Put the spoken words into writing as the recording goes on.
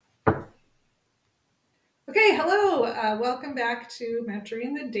Okay, hello. Welcome back to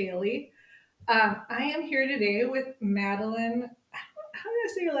Mentoring the Daily. I am here today with Madeline. How did I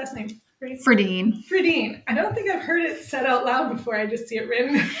say your last name? Fredin. Fredin. I don't think I've heard it said out loud before. I just see it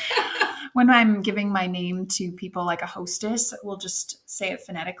written. When I'm giving my name to people like a hostess, we'll just say it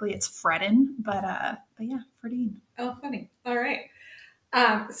phonetically. It's Fredin, but yeah, Fredin. Oh, funny. All right.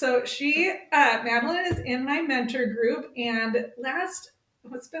 Madeline is in my mentor group, and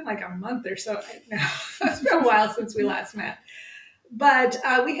it's been like a month or so now. It's been a while since we last met. But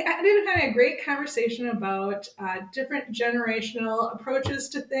we had a great conversation about different generational approaches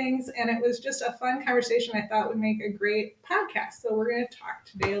to things, and it was just a fun conversation I thought would make a great podcast. So we're going to talk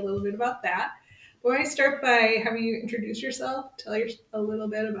today a little bit about that. But I want to start by having you introduce yourself, a little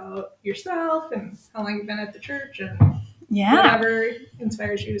bit about yourself and how long you've been at the church and whatever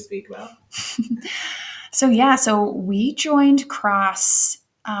inspires you to speak about. So we joined Cross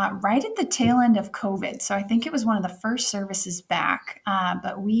right at the tail end of COVID. So I think it was one of the first services back,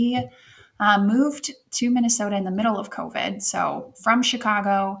 but we moved to Minnesota in the middle of COVID. So from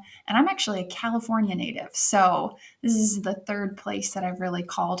Chicago, and I'm actually a California native. So this is the third place that I've really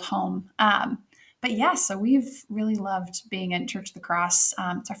called home. But yeah, so we've really loved being at Church of the Cross.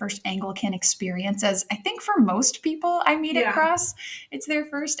 It's our first Anglican experience, as I think for most people I meet at Cross, it's their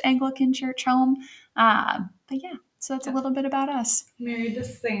first Anglican church home. But yeah, so that's a little bit about us. Married to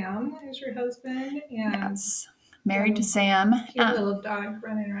Sam is your husband, and yes, married to Sam. Cute little dog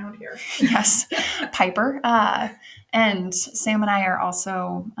running around here. Yes, Piper. And Sam and I are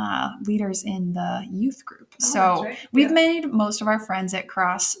also leaders in the youth group. So we've made most of our friends at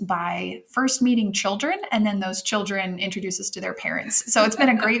Cross by first meeting children, and then those children introduce us to their parents. So it's been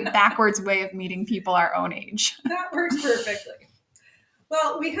a great backwards way of meeting people our own age. That works perfectly.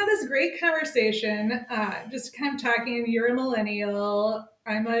 Well, we had this great conversation, just kind of talking. You're a millennial.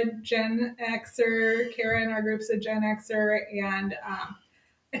 I'm a Gen Xer. Kara in our group's a Gen Xer. And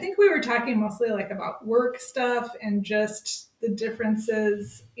I think we were talking mostly like about work stuff and just the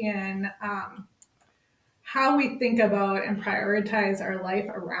differences in how we think about and prioritize our life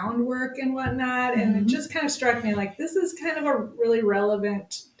around work and whatnot. And it just kind of struck me like this is kind of a really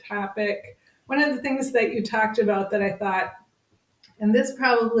relevant topic. One of the things that you talked about that I thought, and this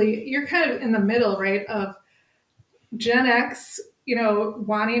probably, you're kind of in the middle, right, of Gen X,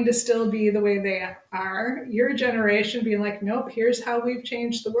 wanting to still be the way they are, your generation being like, nope, here's how we've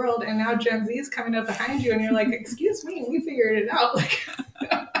changed the world. And now Gen Z is coming up behind you and you're like, excuse me, we figured it out.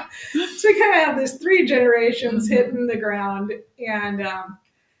 So we kind of have this three generations hitting the ground. And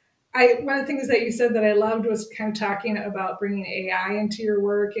one of the things that you said that I loved was kind of talking about bringing AI into your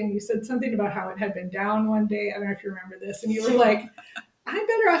work. And you said something about how it had been down one day. I don't know if you remember this. And you were like, I'm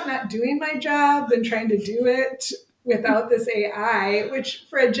better off not doing my job than trying to do it without this AI, which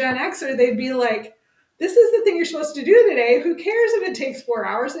for a Gen Xer, they'd be like, this is the thing you're supposed to do today. Who cares if it takes 4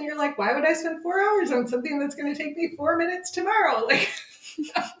 hours? And you're like, why would I spend 4 hours on something that's going to take me 4 minutes tomorrow?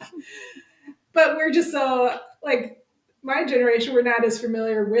 But we're just so my generation, we're not as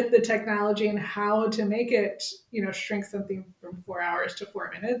familiar with the technology and how to make it, shrink something from 4 hours to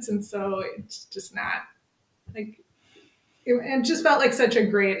 4 minutes. And so it's just not it just felt like such a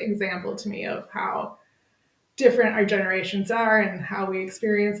great example to me of how different our generations are and how we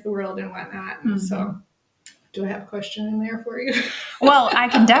experience the world and whatnot. Mm-hmm. So do I have a question in there for you? Well, I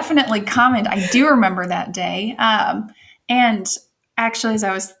can definitely comment. I do remember that day. And actually, as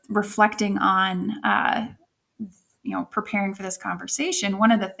I was reflecting on, preparing for this conversation,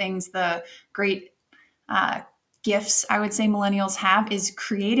 one of the things, the great gifts I would say millennials have is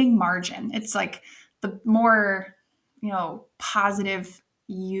creating margin. It's like the more, positive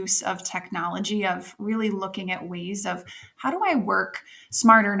use of technology, of really looking at ways of how do I work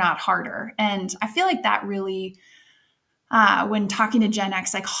smarter, not harder. And I feel like that really, when talking to Gen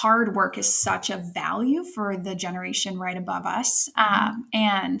X, like hard work is such a value for the generation right above us.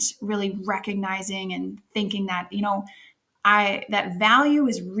 And really recognizing and thinking that, that value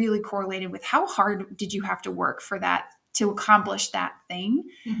is really correlated with how hard did you have to work for that to accomplish that thing.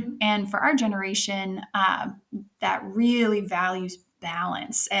 Mm-hmm. And for our generation, that really values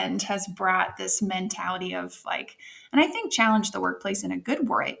balance and has brought this mentality of and I think challenged the workplace in a good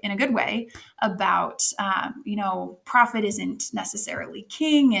way about, profit isn't necessarily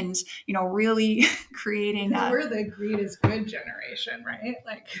king and, really creating we're the greed is good generation, right?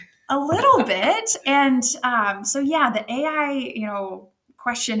 A little bit. And the AI,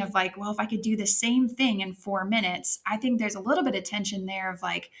 question of well, if I could do the same thing in 4 minutes, I think there's a little bit of tension there of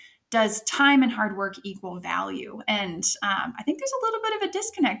does time and hard work equal value? And I think there's a little bit of a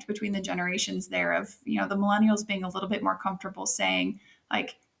disconnect between the generations there of, the millennials being a little bit more comfortable saying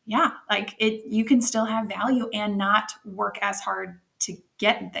yeah, like you can still have value and not work as hard to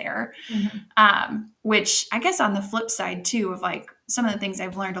get there. Which I guess on the flip side too, of like some of the things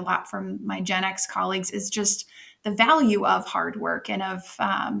I've learned a lot from my Gen X colleagues is just the value of hard work and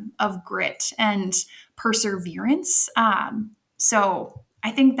of grit and perseverance. So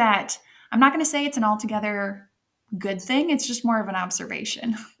I think that I'm not going to say it's an altogether good thing. It's just more of an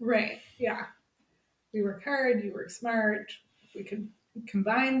observation. Right. Yeah. We work hard, you work smart. If we could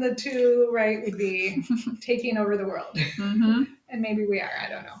combine the two, right, we'd be taking over the world. Mm-hmm. And maybe we are, I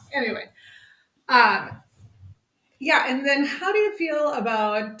don't know. Anyway. Yeah, and then how do you feel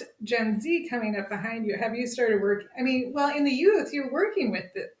about Gen Z coming up behind you? Have you started work? I mean, well, in the youth, you're working with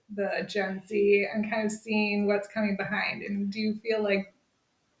the Gen Z and kind of seeing what's coming behind. And do you feel like,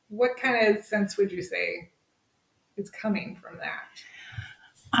 what kind of sense would you say is coming from that?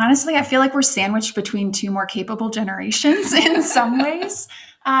 Honestly, I feel like we're sandwiched between two more capable generations in some ways.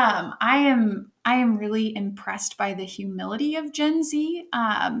 I am really impressed by the humility of Gen Z.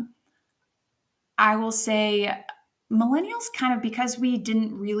 I will say millennials kind of, because we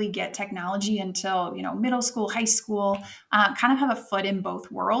didn't really get technology until middle school, high school, kind of have a foot in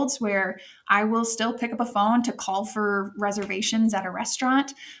both worlds, where I will still pick up a phone to call for reservations at a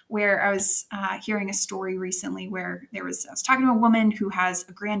restaurant. Where I was hearing a story recently where I was talking to a woman who has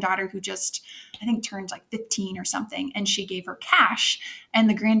a granddaughter who just, I think, turned like 15 or something, and she gave her cash, and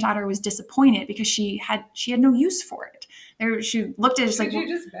the granddaughter was disappointed because she had no use for it. She looked at it like, "Did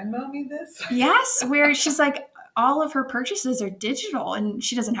you just Venmo me this?" Yes, where she's like, all of her purchases are digital, and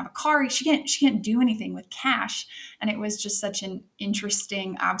she doesn't have a car. She can't do anything with cash. And it was just such an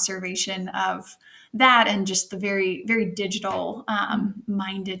interesting observation of that, and just the very, very digital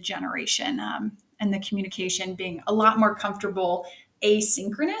minded generation, and the communication being a lot more comfortable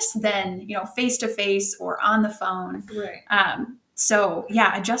asynchronous than face to face or on the phone. Right. So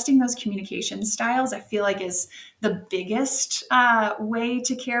yeah, adjusting those communication styles, I feel like, is the biggest way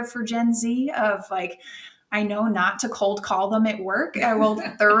to care for Gen Z. Of like, I know not to cold call them at work. I will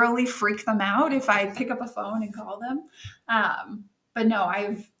thoroughly freak them out if I pick up a phone and call them. But no,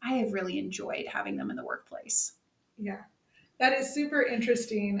 I have really enjoyed having them in the workplace. Yeah. That is super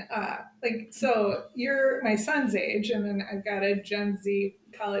interesting. So you're my son's age, and then I've got a Gen Z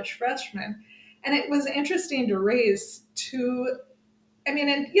college freshman. And it was interesting to raise two. I mean,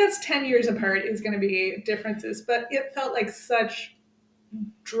 and yes, 10 years apart is going to be differences, but it felt like such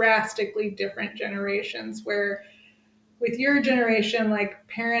drastically different generations, where with your generation, like,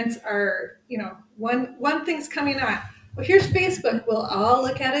 parents are, one thing's coming on. Well, here's Facebook. We'll all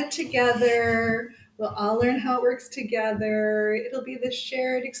look at it together. We'll all learn how it works together. It'll be this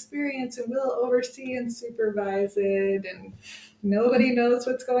shared experience, and we'll oversee and supervise it. And nobody knows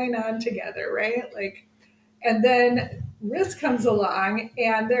what's going on together, right? Like, and then Risk comes along,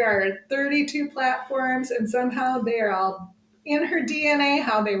 and there are 32 platforms, and somehow they are all in her DNA,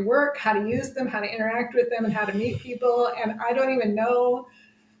 how they work, how to use them, how to interact with them, and how to meet people. And I don't even know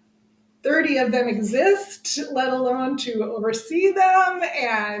 30 of them exist, let alone to oversee them.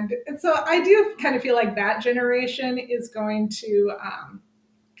 And so I do kind of feel like that generation is going to,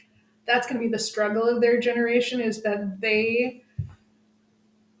 that's going to be the struggle of their generation, is that they,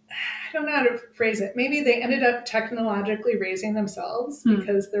 I don't know how to phrase it. Maybe they ended up technologically raising themselves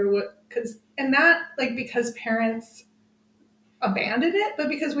because and not like because parents abandoned it, but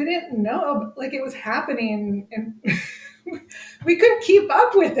because we didn't know, like, it was happening, and we couldn't keep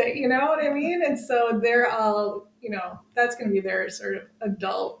up with it, you know what I mean? And so they're all, that's going to be their sort of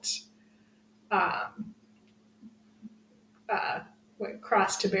adult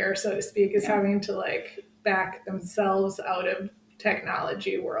cross to bear, so to speak, is having to like back themselves out of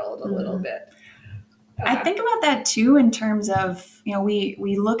technology world a little bit. I think about that too, in terms of, we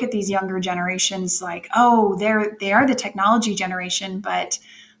look at these younger generations like, oh, they are the technology generation, but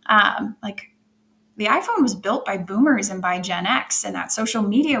like, the iPhone was built by boomers and by Gen X, and that social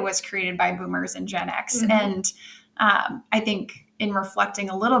media was created by boomers and Gen X. Mm-hmm. And I think, in reflecting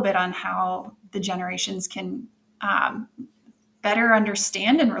a little bit on how the generations can better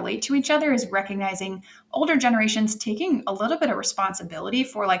understand and relate to each other, is recognizing older generations taking a little bit of responsibility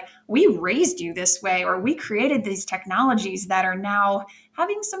for, like, we raised you this way, or we created these technologies that are now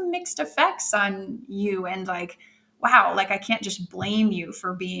having some mixed effects on you. And like, wow, like, I can't just blame you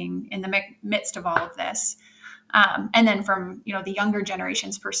for being in the midst of all of this. And then from, the younger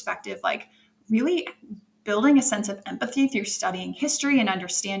generation's perspective, like, really building a sense of empathy through studying history and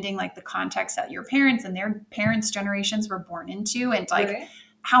understanding, like, the context that your parents and their parents' generations were born into, and like,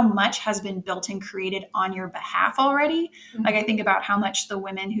 how much has been built and created on your behalf already. Mm-hmm. Like I think about how much the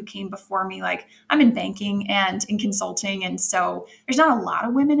women who came before me, like I'm in banking and in consulting. And so there's not a lot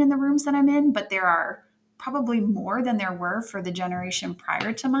of women in the rooms that I'm in, but there are probably more than there were for the generation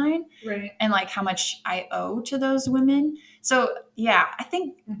prior to mine. Right. And like how much I owe to those women. So yeah, I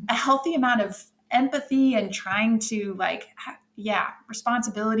think a healthy amount of empathy and trying to like,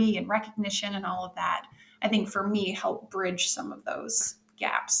 responsibility and recognition and all of that, I think for me help bridge some of those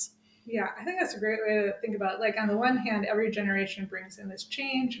gaps. Yeah, I think that's a great way to think about it. Like on the one hand, every generation brings in this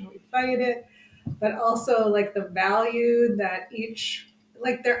change and we fight it, but also like the value that each,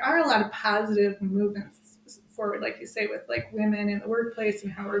 like there are a lot of positive movements forward, like you say, with like women in the workplace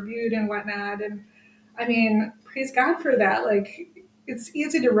and how we're viewed and whatnot. And I mean, praise God for that. Like it's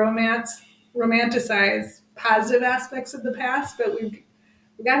easy to romanticize positive aspects of the past, but we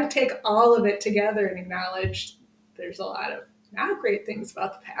got to take all of it together and acknowledge there's a lot of not great things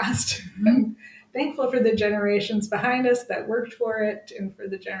about the past. Mm-hmm. And thankful for the generations behind us that worked for it and for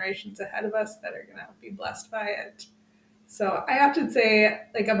the generations ahead of us that are going to be blessed by it. So I often say,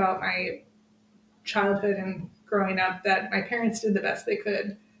 like, about my childhood and growing up, that my parents did the best they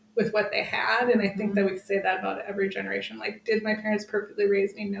could with what they had. And I think that we could say that about every generation. Like, did my parents perfectly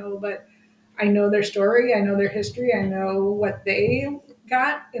raise me? No, but I know their story. I know their history. I know what they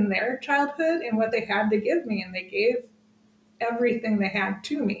got in their childhood and what they had to give me. And they gave everything they had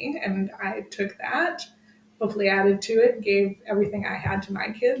to me. And I took that, hopefully added to it, gave everything I had to my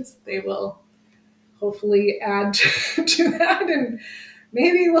kids. They will hopefully add to that. And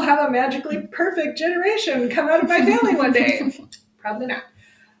maybe we'll have a magically perfect generation come out of my family one day. Probably not.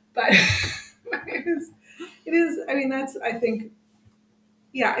 But it is, I mean, that's, I think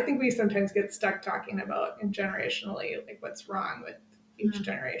we sometimes get stuck talking about generationally, like what's wrong with each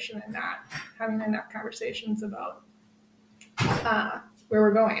generation and not having enough conversations about where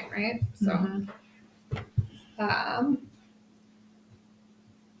we're going, right? So, do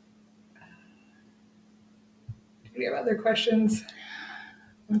we have other questions?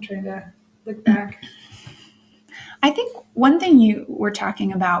 I'm trying to look back. I think one thing you were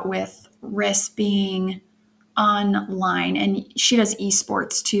talking about with Riss being online, and she does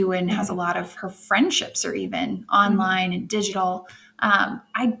esports too, and has a lot of her friendships are even online and digital.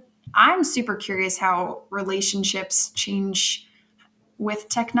 I'm super curious how relationships change with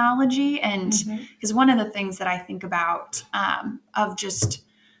technology, and because one of the things that I think about of just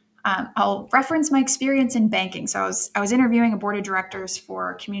I'll reference my experience in banking. So I was interviewing a board of directors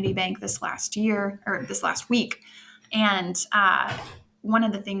for a community bank this last week, and one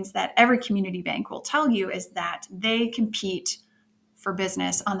of the things that every community bank will tell you is that they compete for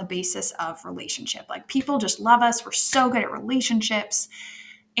business on the basis of relationship. Like people just love us. We're so good at relationships.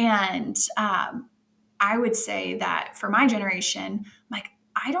 And I would say that for my generation, like,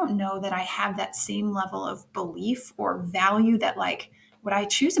 I don't know that I have that same level of belief or value that like, would I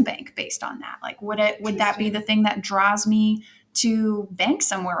choose a bank based on that? Like, would that be the thing that draws me to bank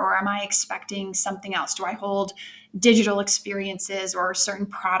somewhere? Or am I expecting something else? Do I hold digital experiences or certain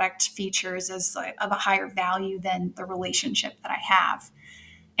product features as like, of a higher value than the relationship that I have?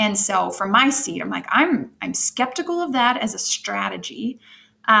 And so from my seat, I'm like, I'm skeptical of that as a strategy.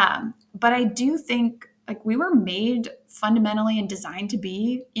 But I do think like we were made fundamentally and designed to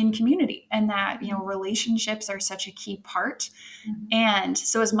be in community, and that, you know, relationships are such a key part. And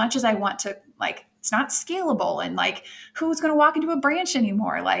so as much as I want to, like, it's not scalable and like who's going to walk into a branch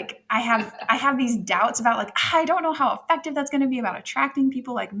anymore. Like I have these doubts about like, I don't know how effective that's going to be about attracting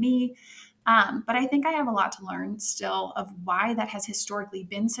people like me. But I think I have a lot to learn still of why that has historically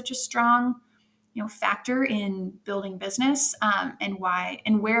been such a strong, you know, factor in building business, and why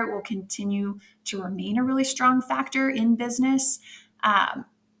and where it will continue to remain a really strong factor in business.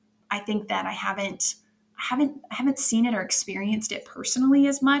 I think that I haven't seen it or experienced it personally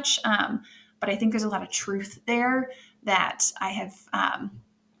as much, but I think there's a lot of truth there that I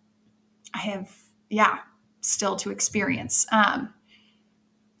have still to experience.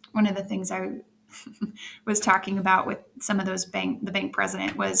 One of the things I was talking about with some of those the bank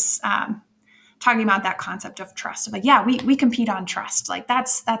president was talking about that concept of trust. Of like, yeah, we compete on trust. Like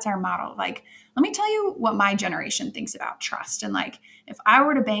that's our model. Like, let me tell you what my generation thinks about trust. And like, if I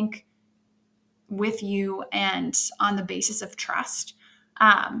were to bank with you and on the basis of trust,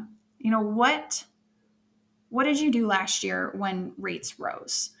 you know, what did you do last year when rates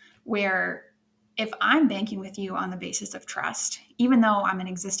rose? Where if I'm banking with you on the basis of trust, even though I'm an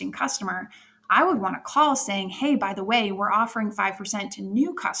existing customer, I would want to call saying, hey, by the way, we're offering 5% to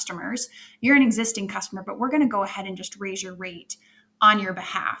new customers. You're an existing customer, but we're going to go ahead and just raise your rate on your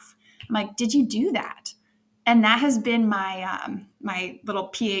behalf. I'm like, did you do that? And that has been my little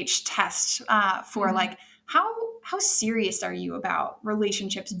pH test for like how serious are you about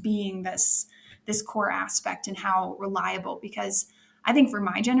relationships being this core aspect and how reliable? Because I think for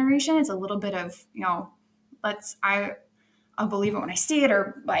my generation, it's a little bit of, I'll believe it when I see it,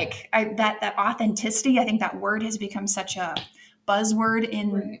 or like that authenticity. I think that word has become such a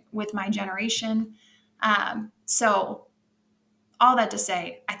buzzword with my generation. So all that to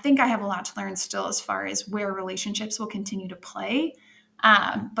say, I think I have a lot to learn still as far as where relationships will continue to play,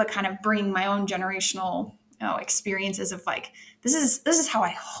 but kind of bring my own generational experiences of like, this is how I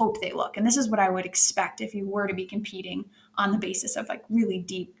hope they look, and this is what I would expect if you were to be competing on the basis of like really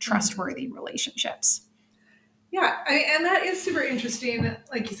deep, trustworthy relationships. Yeah, and that is super interesting.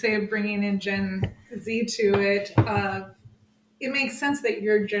 Like you say, bringing in Gen Z to it. It makes sense that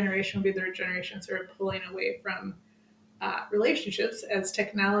your generation will be their generation sort of pulling away from relationships as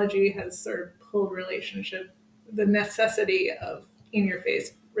technology has sort of pulled the necessity of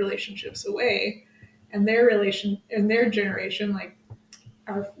in-your-face relationships away, and their generation, like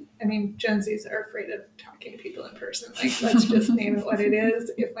Gen Zs are afraid of talking to people in person. Like, let's just name it what it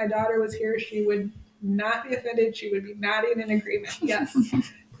is. If my daughter was here, she would not be offended. She would be nodding in agreement. Yes,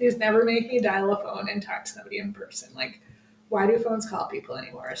 please never make me dial a phone and talk to somebody in person. Like, why do phones call people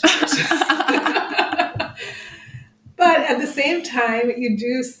anymore? But at the same time, you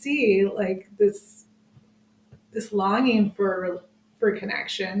do see like this longing for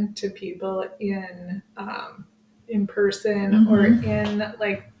connection to people in person or in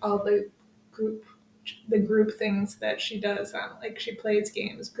like all the group things that she does on, like she plays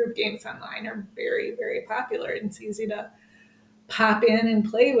group games online are very, very popular, and it's easy to pop in and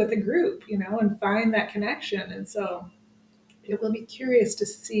play with a group, and find that connection. And so it will be curious to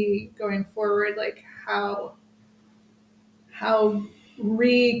see going forward, like how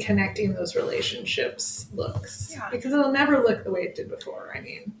reconnecting those relationships looks, because it'll never look the way it did before.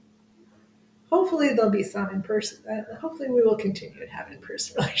 Hopefully there'll be some in person. Hopefully we will continue to have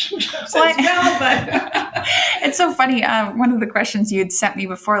in-person relationships as well. But it's so funny. One of the questions you had sent me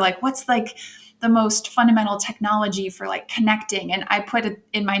before, like, what's like the most fundamental technology for like connecting? And I put it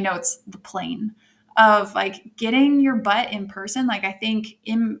in my notes, the plane of like getting your butt in person. Like, I think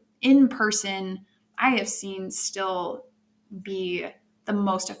in person, I have seen still be the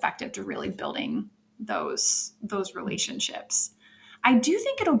most effective to really building those relationships. I do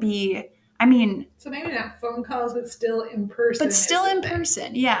think it'll be, so maybe not phone calls, but still in person. But still in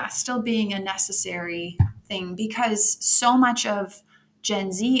person, yeah, still being a necessary thing, because so much of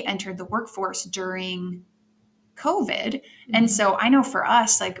Gen Z entered the workforce during COVID. And so I know for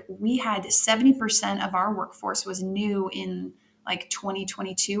us, like we had 70% of our workforce was new in like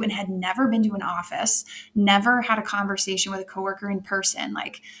 2022 and had never been to an office, never had a conversation with a coworker in person.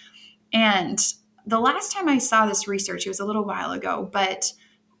 And the last time I saw this research, it was a little while ago, but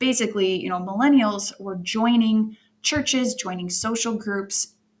basically, millennials were joining churches, joining social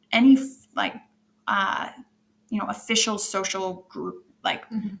groups, any official social group,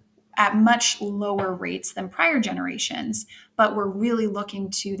 at much lower rates than prior generations, but were really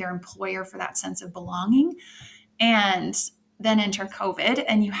looking to their employer for that sense of belonging. And then enter COVID,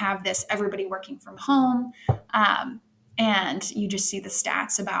 and you have this everybody working from home. And you just see the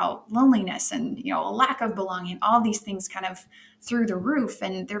stats about loneliness and, a lack of belonging, all these things kind of through the roof.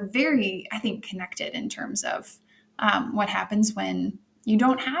 And they're very, I think, connected in terms of what happens when you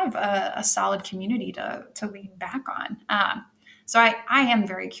don't have a solid community to lean back on. So I am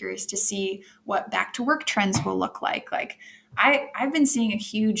very curious to see what back to work trends will look like. Like I've been seeing a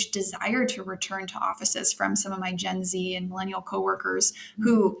huge desire to return to offices from some of my Gen Z and millennial coworkers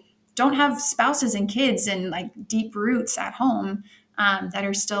who don't have spouses and kids and like deep roots at home, that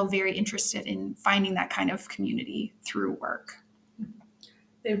are still very interested in finding that kind of community through work.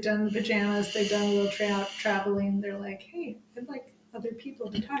 They've done the pajamas, they've done a little traveling. They're like, hey, I'd like other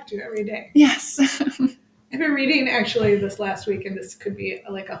people to talk to every day. Yes. I've been reading actually this last week, and this could be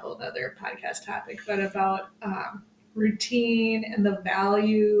like a whole other podcast topic, but about routine and the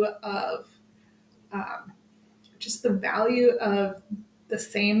value of just the value of the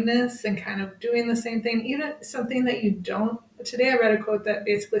sameness and kind of doing the same thing, even something that you don't. Today I read a quote that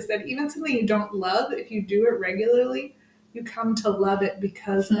basically said, even something you don't love, if you do it regularly, you come to love it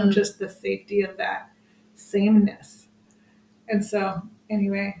because of just the safety of that sameness. And so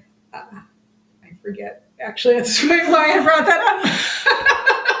anyway, I forget actually at this point why I brought that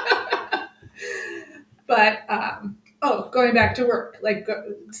up. But going back to work, like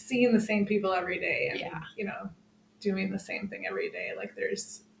seeing the same people every day and doing the same thing every day, like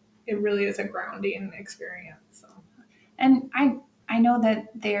it really is a grounding experience. So. And I I know that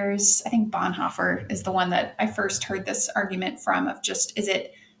I think Bonhoeffer is the one that I first heard this argument from of just, is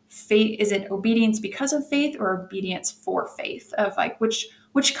it faith, is it obedience because of faith or obedience for faith, of like which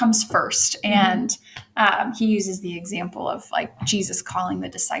comes first. And he uses the example of like Jesus calling the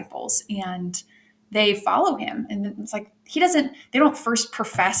disciples, and they follow him. And it's like, they don't first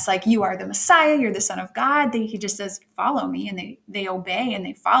profess like, you are the Messiah, you're the Son of God. He just says, follow me. And they obey and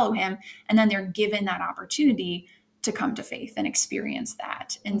they follow him. And then they're given that opportunity to come to faith and experience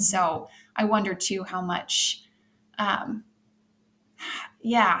that. And so I wonder too, how much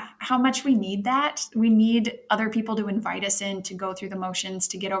we need that. We need other people to invite us in, to go through the motions,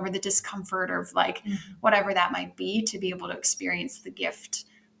 to get over the discomfort of like whatever that might be, to be able to experience the gift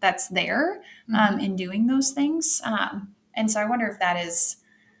that's there in doing those things. And so I wonder if that is,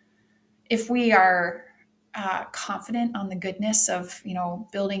 if we are confident on the goodness of,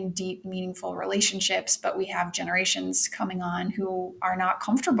 building deep, meaningful relationships, but we have generations coming on who are not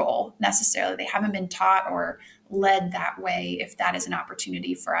comfortable necessarily. They haven't been taught or led that way. If that is an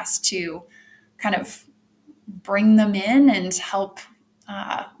opportunity for us to kind of bring them in and help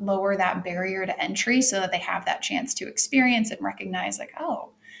lower that barrier to entry so that they have that chance to experience and recognize like, oh,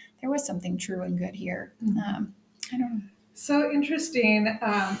 there was something true and good here. I don't know. So interesting.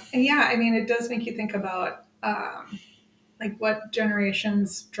 And yeah, I mean, it does make you think about like what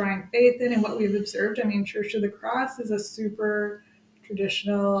generations drawing faith in and what we've observed. I mean, Church of the Cross is a super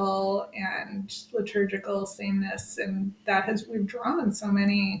traditional and liturgical sameness, and we've drawn so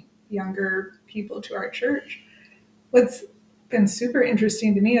many younger people to our church. What's been super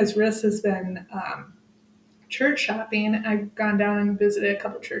interesting to me as Riss has been church shopping. I've gone down and visited a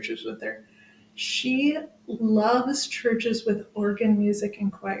couple churches with her. She loves churches with organ music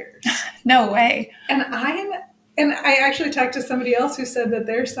and choirs. No way. And I actually talked to somebody else who said that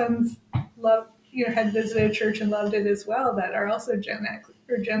their sons had visited a church and loved it as well, that are also Gen X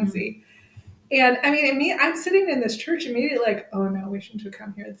or Gen Z. And I mean, I'm sitting in this church immediately like, oh no, we shouldn't have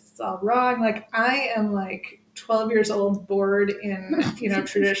come here. This is all wrong. Like, I am like 12 years old, bored in,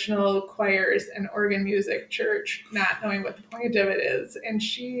 traditional choirs and organ music church, not knowing what the point of it is. And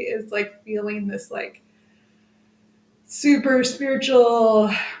she is like feeling this like super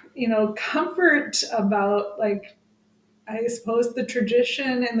spiritual, comfort about like, I suppose the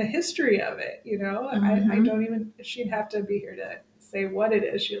tradition and the history of it, I don't even, she'd have to be here to say what it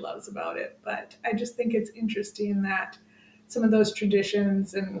is she loves about it. But I just think it's interesting that some of those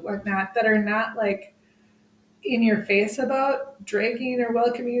traditions and whatnot that are not like in your face about dragging or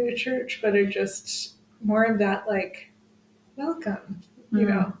welcoming you to church, but are just more of that like, welcome,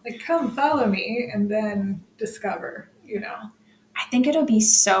 like come follow me and then discover, I think it'll be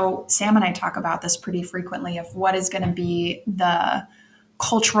Sam and I talk about this pretty frequently of what is going to be the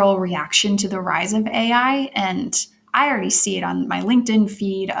cultural reaction to the rise of AI. And I already see it on my LinkedIn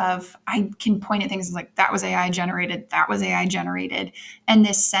feed of, I can point at things like that was AI generated. And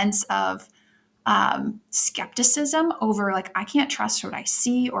this sense of skepticism over like, I can't trust what I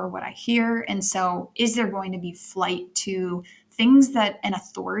see or what I hear. And so is there going to be flight to things and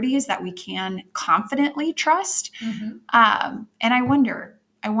authorities that we can confidently trust? And I wonder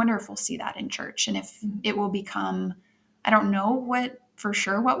if we'll see that in church, and if it will become, I don't know what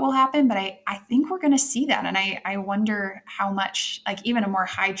will happen, but I think we're going to see that. And I wonder how much, like even a more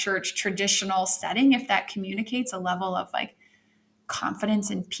high church traditional setting, if that communicates a level of like confidence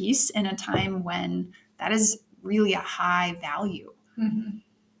and peace in a time when that is really a high value.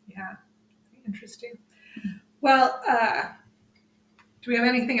 Yeah. Interesting. Well, do we have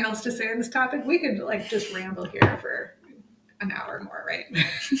anything else to say on this topic? We could like just ramble here for an hour more, right?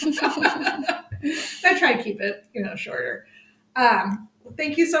 I try to keep it, shorter.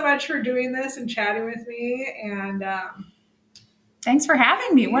 Thank you so much for doing this and chatting with me. And thanks for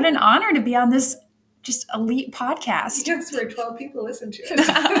having me. What an honor to be on this just elite podcast. Yes, where 12 people listen to us.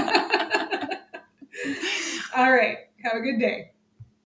 All right. Have a good day.